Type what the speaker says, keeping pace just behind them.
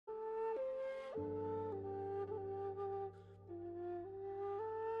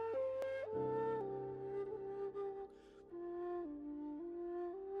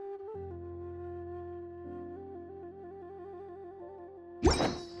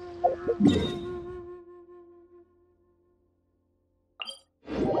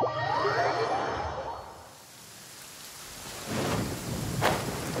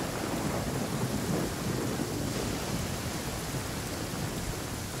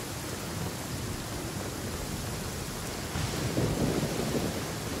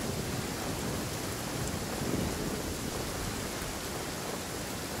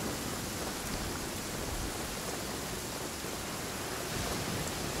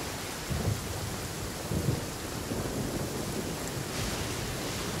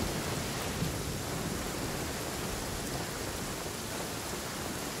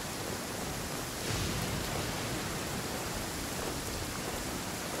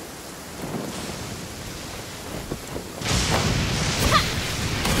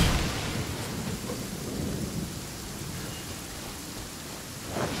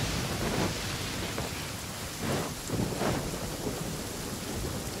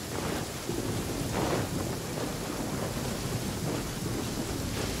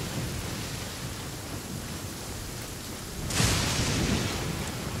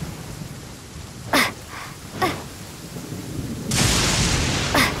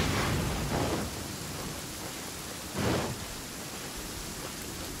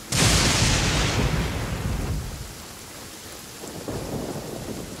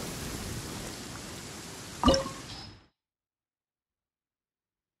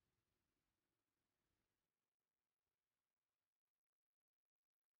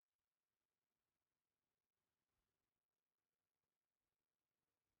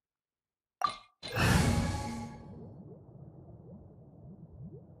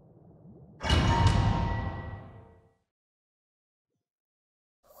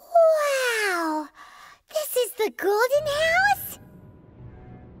Wow! This is the Golden House?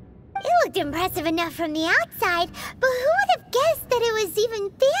 It looked impressive enough from the outside, but who would have guessed that it was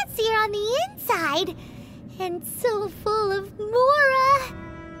even fancier on the inside? And so full of Mora.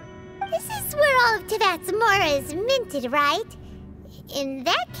 This is where all of Teyvat's Mora is minted, right? In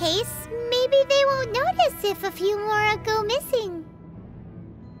that case, maybe they won't notice if a few Mora go missing.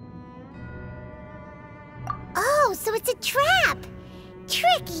 Oh, so it's a trap!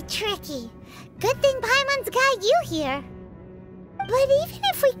 Tricky, tricky. Good thing Paimon's got you here. But even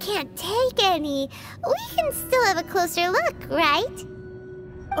if we can't take any, we can still have a closer look, right?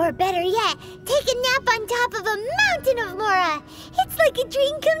 Or better yet, take a nap on top of a mountain of Mora. It's like a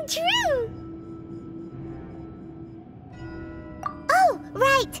dream come true. Oh,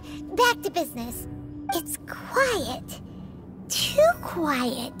 right. Back to business. It's quiet. Too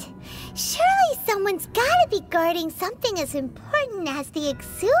quiet. Surely someone's gotta be guarding something as important as the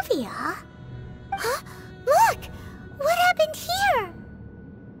Exuvia. Huh? Look! What happened here?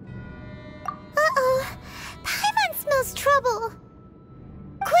 Uh-oh. Paimon smells trouble.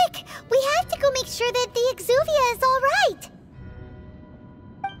 Quick! We have to go make sure that the Exuvia is all right.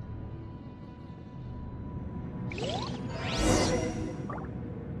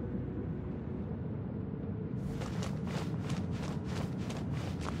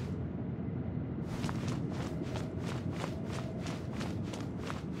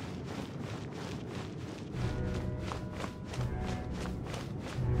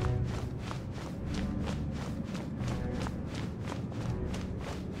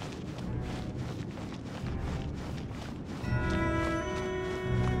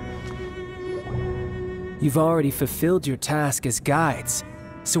 You've already fulfilled your task as guides,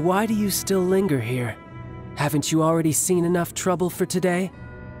 so why do you still linger here? Haven't you already seen enough trouble for today?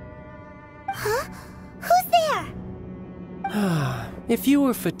 Huh? Who's there? If you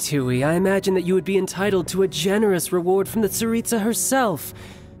were Fatui, I imagine that you would be entitled to a generous reward from the Tsaritsa herself.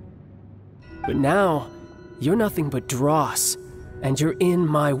 But now, you're nothing but dross, and you're in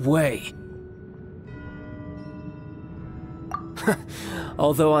my way.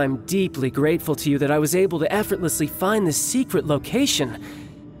 Although I'm deeply grateful to you that I was able to effortlessly find this secret location,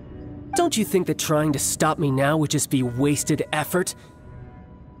 don't you think that trying to stop me now would just be wasted effort?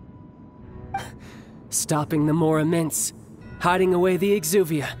 Stopping the Mora Mints, hiding away the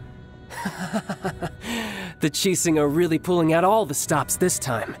Exuvia. The Chising are really pulling out all the stops this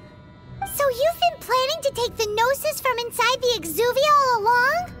time. So you've been planning to take the Gnosis from inside the Exuvia all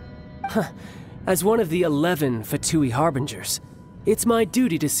along? As one of the 11 Fatui Harbingers, it's my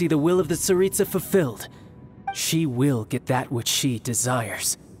duty to see the will of the Tsaritsa fulfilled. She will get that which she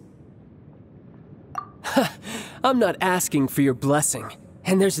desires. I'm not asking for your blessing.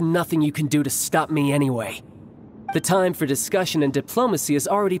 and there's nothing you can do to stop me anyway. The time for discussion and diplomacy has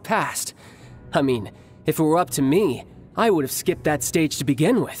already passed. I mean, if it were up to me, I would have skipped that stage to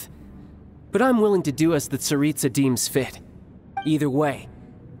begin with. But I'm willing to do as the Tsaritsa deems fit. Either way,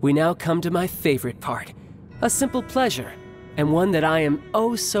 we now come to my favorite part. A simple pleasure, and one that I am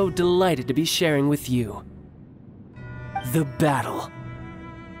oh so delighted to be sharing with you. The battle.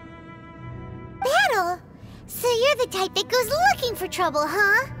 Battle? So you're the type that goes looking for trouble,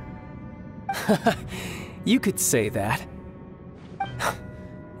 huh? You could say that.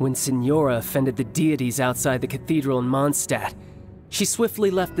 When Signora offended the deities outside the cathedral in Mondstadt, she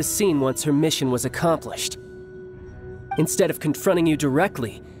swiftly left the scene once her mission was accomplished. Instead of confronting you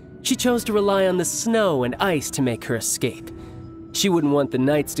directly, she chose to rely on the snow and ice to make her escape. She wouldn't want the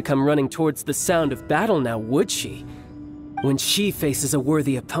knights to come running towards the sound of battle now, would she? When she faces a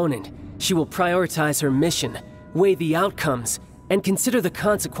worthy opponent, she will prioritize her mission, weigh the outcomes, and consider the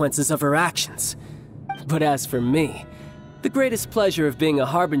consequences of her actions. But as for me, the greatest pleasure of being a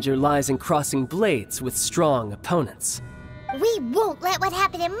Harbinger lies in crossing blades with strong opponents. We won't let what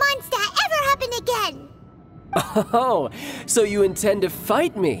happened in Mondstadt ever happen again! Oh, so you intend to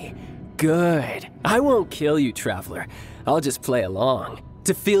fight me? Good. I won't kill you, Traveler. I'll just play along,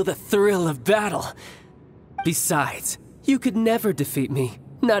 to feel the thrill of battle. Besides, you could never defeat me,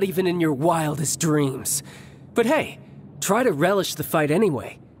 not even in your wildest dreams. But hey, try to relish the fight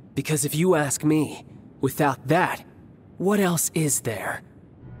anyway, because if you ask me, without that, what else is there?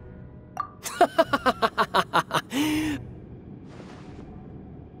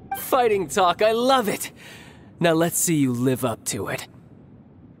 Fighting talk, I love it! Now let's see you live up to it.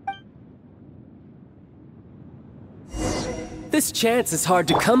 This chance is hard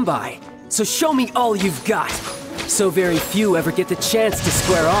to come by, so show me all you've got. So very few ever get the chance to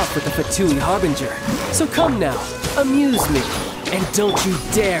square off with the Fatui Harbinger. So come now, amuse me, and don't you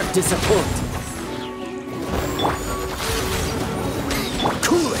dare disappoint.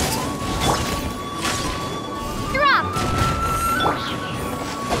 Cool it! Drop!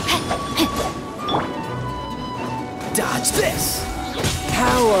 Dodge this!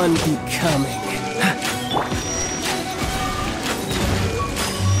 How unbecoming.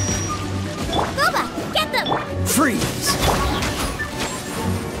 Boba, get them! Freeze!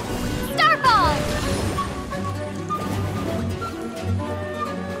 Starball!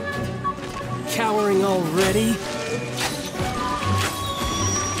 Cowering already?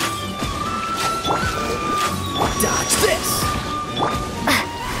 Dodge this!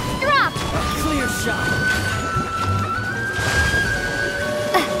 Drop! Clear shot!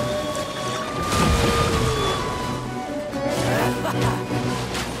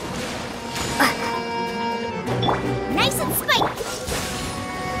 Nice and spiked!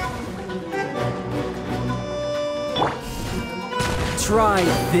 Try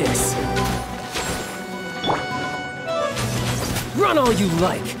this. Run all you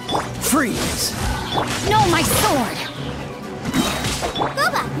like. Freeze. No, my sword!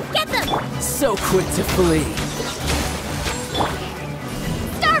 Boba, get them! So quick to flee.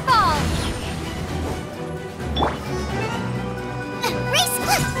 Starball! Race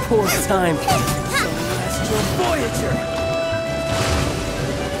clip! Poor time. Celestial Voyager.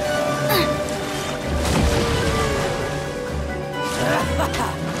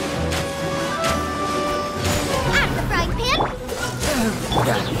 Out of the frying pan!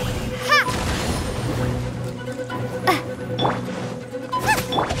 Ha!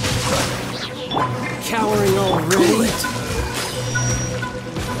 Cowering already?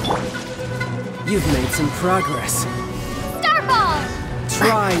 You've made some progress. Starball!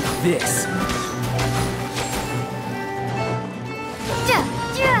 Try this.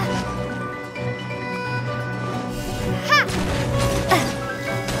 Ha!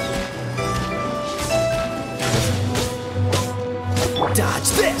 Dodge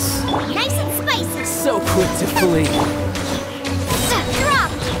this. Nice and spicy! So quick to flee.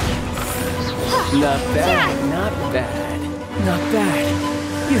 Drop! Not bad, not bad, not bad.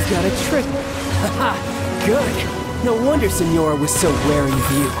 You've got a trick. Haha, good. No wonder Signora was so wary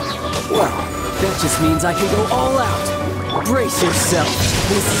of you. Well, that just means I can go all out. Brace yourself.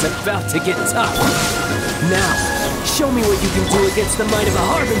 This is about to get tough. Now, show me what you can do against the might of a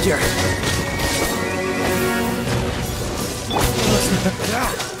Harbinger.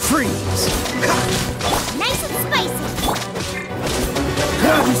 Freeze. Nice and spicy!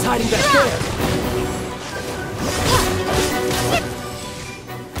 Who's hiding back there?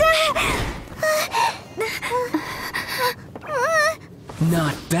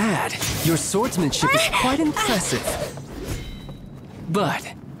 Not bad. Your swordsmanship is quite impressive.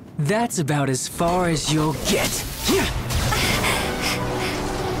 But that's about as far as you'll get.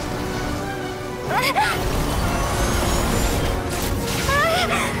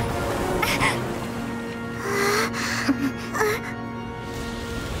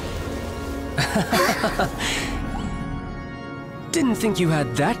 Didn't think you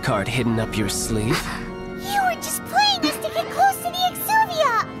had that card hidden up your sleeve. You were just playing us to get close to the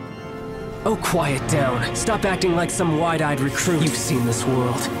Exuvia! Oh, quiet down. Stop acting like some wide-eyed recruit. You've seen this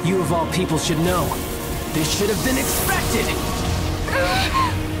world. You of all people should know. This should have been expected!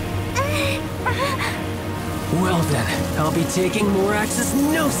 Well then, I'll be taking more Axis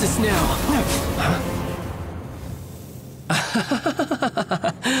Gnosis now!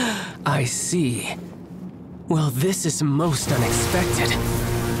 I see. Well, this is most unexpected.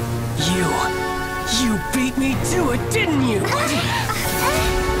 You beat me to it, didn't you?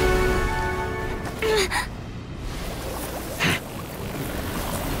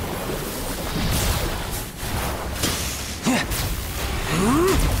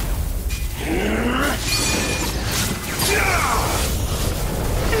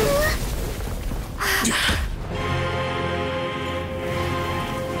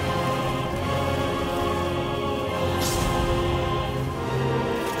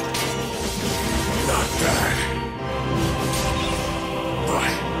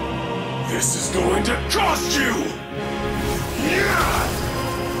 This is going to cost you!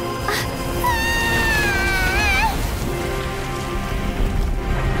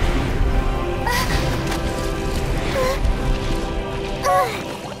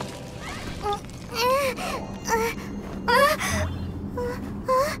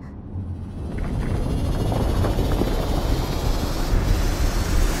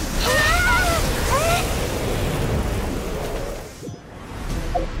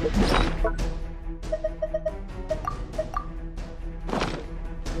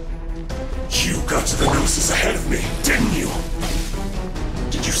 You got to the Gnosis ahead of me, didn't you?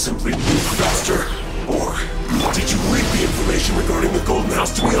 Did you simply move faster? Or did you leak the information regarding the Golden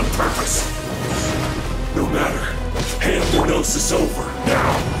House to me on purpose? No matter. Hand the Gnosis over,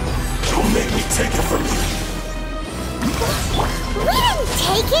 now. Don't make me take it from you. We didn't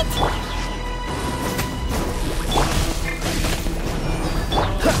take it!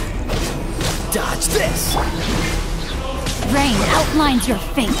 Dodge this! Rain outlines your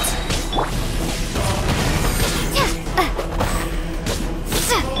fate.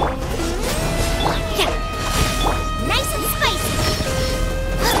 Nice and spicy!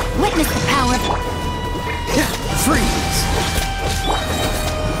 Witness the power. Freeze!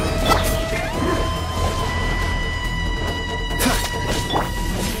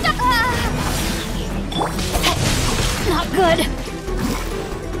 Not good.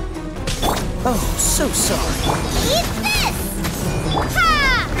 Oh, so sorry. Eat this! Ha!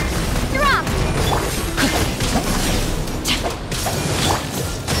 Drop!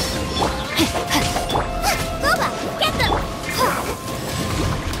 Boba, get them!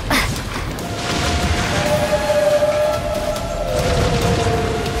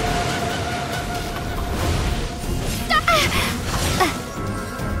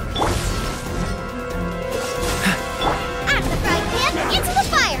 Out of the frying pan, into the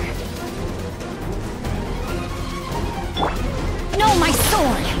fire! No, my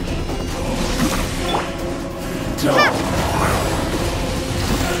sword.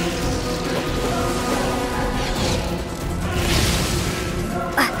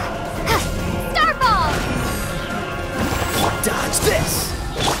 Starball! Dodge this!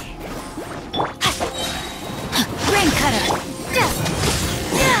 Rain cutter.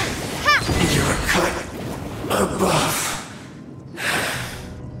 You're a cut above.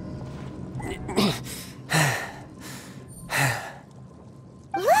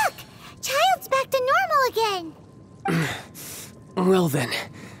 Look! Childe's back to normal again! Well then,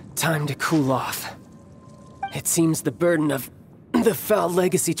 time to cool off. It seems the burden of the foul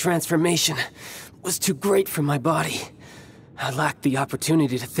legacy transformation was too great for my body. I lacked the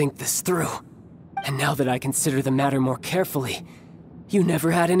opportunity to think this through. And now that I consider the matter more carefully, you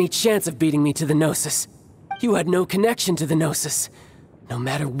never had any chance of beating me to the Gnosis. You had no connection to the Gnosis, no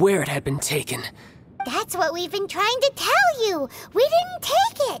matter where it had been taken. That's what we've been trying to tell you! We didn't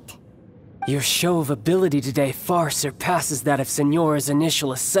take it! Your show of ability today far surpasses that of Signora's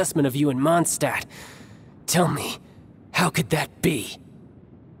initial assessment of you in Mondstadt. Tell me, how could that be?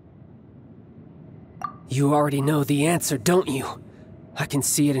 You already know the answer, don't you? I can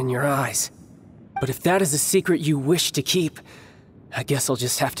see it in your eyes. But if that is a secret you wish to keep, I guess I'll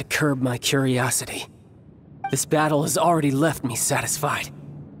just have to curb my curiosity. This battle has already left me satisfied.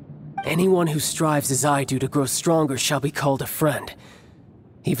 Anyone who strives as I do to grow stronger shall be called a friend,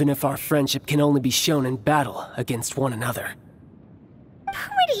 even if our friendship can only be shown in battle against one another.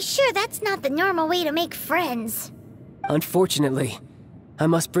 pretty sure that's not the normal way to make friends. Unfortunately, I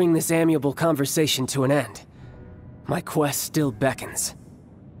must bring this amiable conversation to an end. My quest still beckons.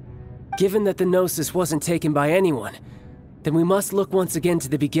 Given that the Gnosis wasn't taken by anyone, then we must look once again to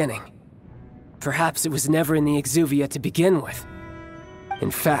the beginning. Perhaps it was never in the Exuvia to begin with.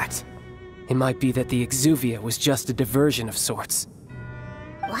 In fact, it might be that the Exuvia was just a diversion of sorts.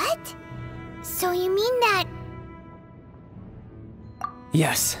 What? So you mean that...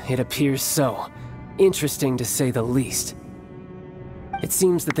 Yes, it appears so. Interesting to say the least. It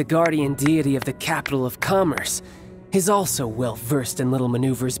seems that the guardian deity of the capital of commerce is also well versed in little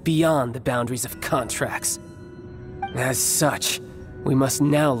maneuvers beyond the boundaries of contracts. As such, we must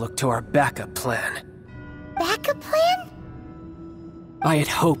now look to our backup plan. Backup plan? I had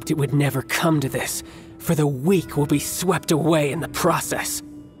hoped it would never come to this, for the weak will be swept away in the process.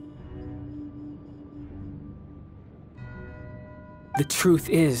 The truth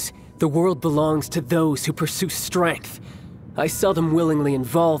is, the world belongs to those who pursue strength. I seldom willingly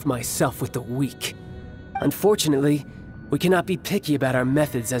involve myself with the weak. Unfortunately, we cannot be picky about our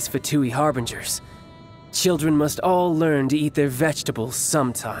methods as Fatui Harbingers. Children must all learn to eat their vegetables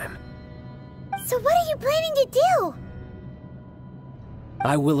sometime. So what are you planning to do?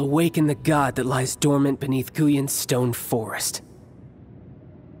 I will awaken the god that lies dormant beneath Guyon's stone forest.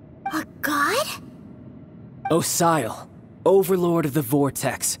 A god? Osial, overlord of the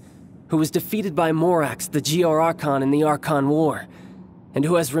Vortex, who was defeated by Morax, the Geo-Archon in the Archon War, and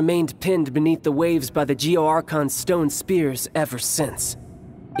who has remained pinned beneath the waves by the Geo-Archon's stone spears ever since.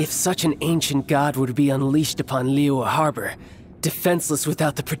 If such an ancient god were to be unleashed upon Liyue Harbor, defenseless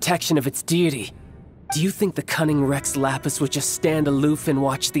without the protection of its deity, do you think the cunning Rex Lapis would just stand aloof and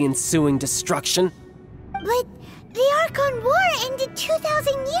watch the ensuing destruction? But the Archon War ended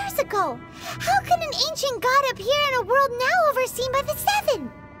 2,000 years ago. How can an ancient god appear in a world now overseen by the Seven?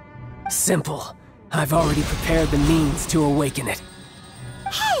 Simple. I've already prepared the means to awaken it.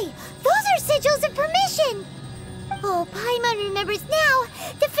 Hey, those are sigils of permission! Oh, Paimon remembers now.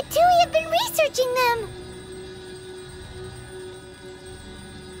 The Fatui have been researching them.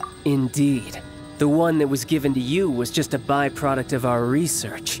 Indeed. The one that was given to you was just a byproduct of our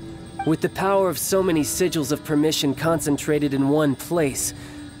research. With the power of so many sigils of permission concentrated in one place,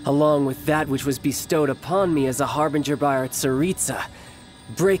 along with that which was bestowed upon me as a harbinger by our Tsaritsa,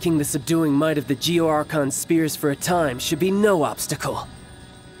 breaking the subduing might of the Geo-Archon spears for a time should be no obstacle.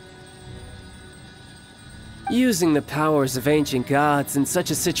 Using the powers of ancient gods in such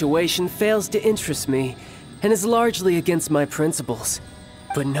a situation fails to interest me, and is largely against my principles.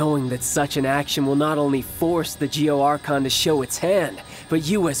 But knowing that such an action will not only force the Geo-Archon to show its hand, but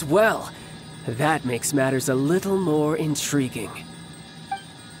you as well, that makes matters a little more intriguing.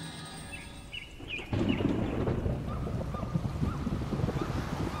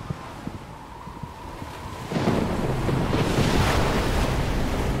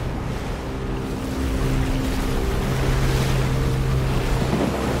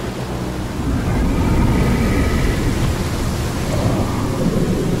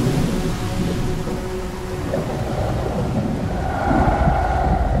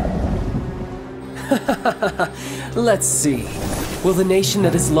 Let's see. Will the nation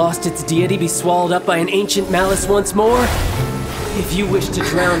that has lost its deity be swallowed up by an ancient malice once more? If you wish to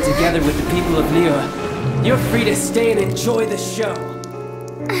drown together with the people of Liyue, you're free to stay and enjoy the show.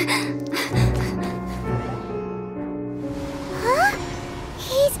 Huh?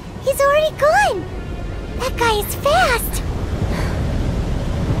 He's already gone. That guy is fast.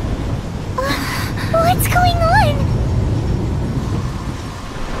 What's going on?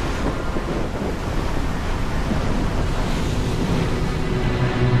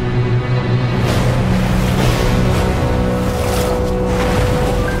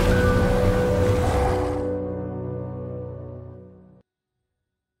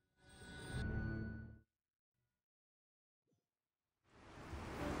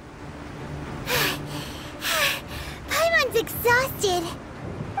 Exhausted.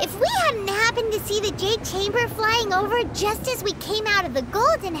 If we hadn't happened to see the Jade Chamber flying over just as we came out of the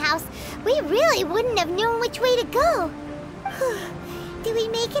Golden House, we really wouldn't have known which way to go. Did we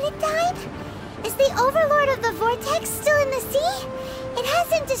make it in time? Is the Overlord of the Vortex still in the sea? It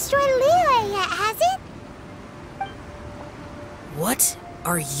hasn't destroyed Liyue yet, has it? What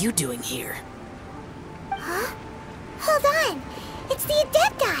are you doing here? Huh? Hold on. It's the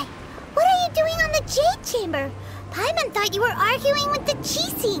Adepti. What are you doing on the Jade Chamber? Paimon thought you were arguing with the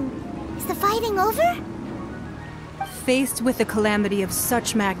Chising. Is the fighting over? Faced with a calamity of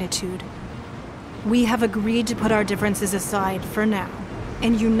such magnitude, we have agreed to put our differences aside for now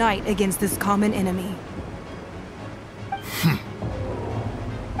and unite against this common enemy.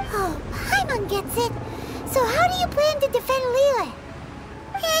 Paimon gets it. So how do you plan to defend Liyue?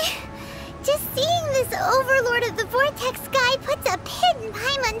 Just seeing this Overlord of the Vortex guy puts a pit in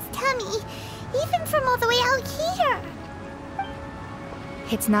Paimon's tummy, even from all the way out here.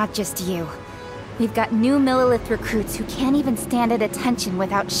 It's not just you. We've got new Millilith recruits who can't even stand at attention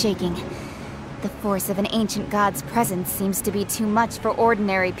without shaking. The force of an ancient god's presence seems to be too much for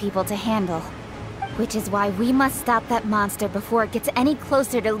ordinary people to handle. Which is why we must stop that monster before it gets any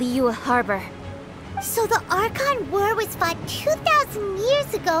closer to Liyue Harbor. So the Archon War was fought 2,000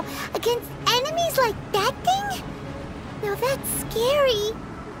 years ago against enemies like that thing? Now that's scary.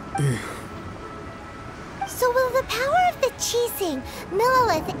 So will the power of the Qixing,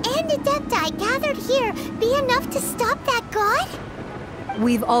 Millilith, and Adepti gathered here be enough to stop that god?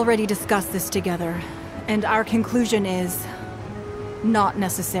 We've already discussed this together, and our conclusion is... not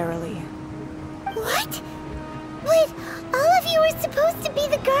necessarily. What? But all of you were supposed to be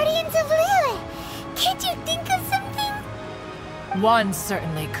the Guardians of Liyue. Can't you think of something? One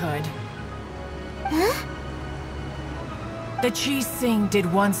certainly could. Huh? The Qixing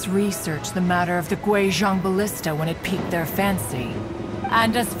did once research the matter of the Guizhong Ballista when it piqued their fancy.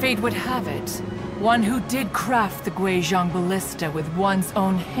 And as fate would have it, one who did craft the Guizhong Ballista with one's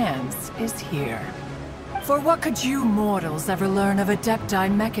own hands is here. For what could you mortals ever learn of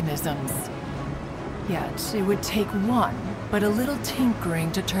Adepti mechanisms? Yet, it would take one, but a little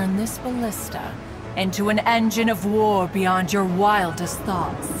tinkering to turn this ballista into an engine of war beyond your wildest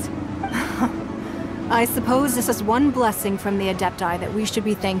thoughts. I suppose this is one blessing from the Adepti that we should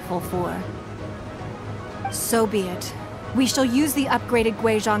be thankful for. So be it. We shall use the upgraded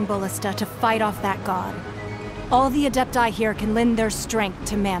Guizhong Ballista to fight off that god. All the Adepti here can lend their strength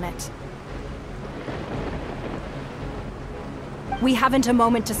to man it. We haven't a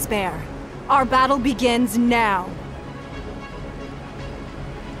moment to spare. Our battle begins now.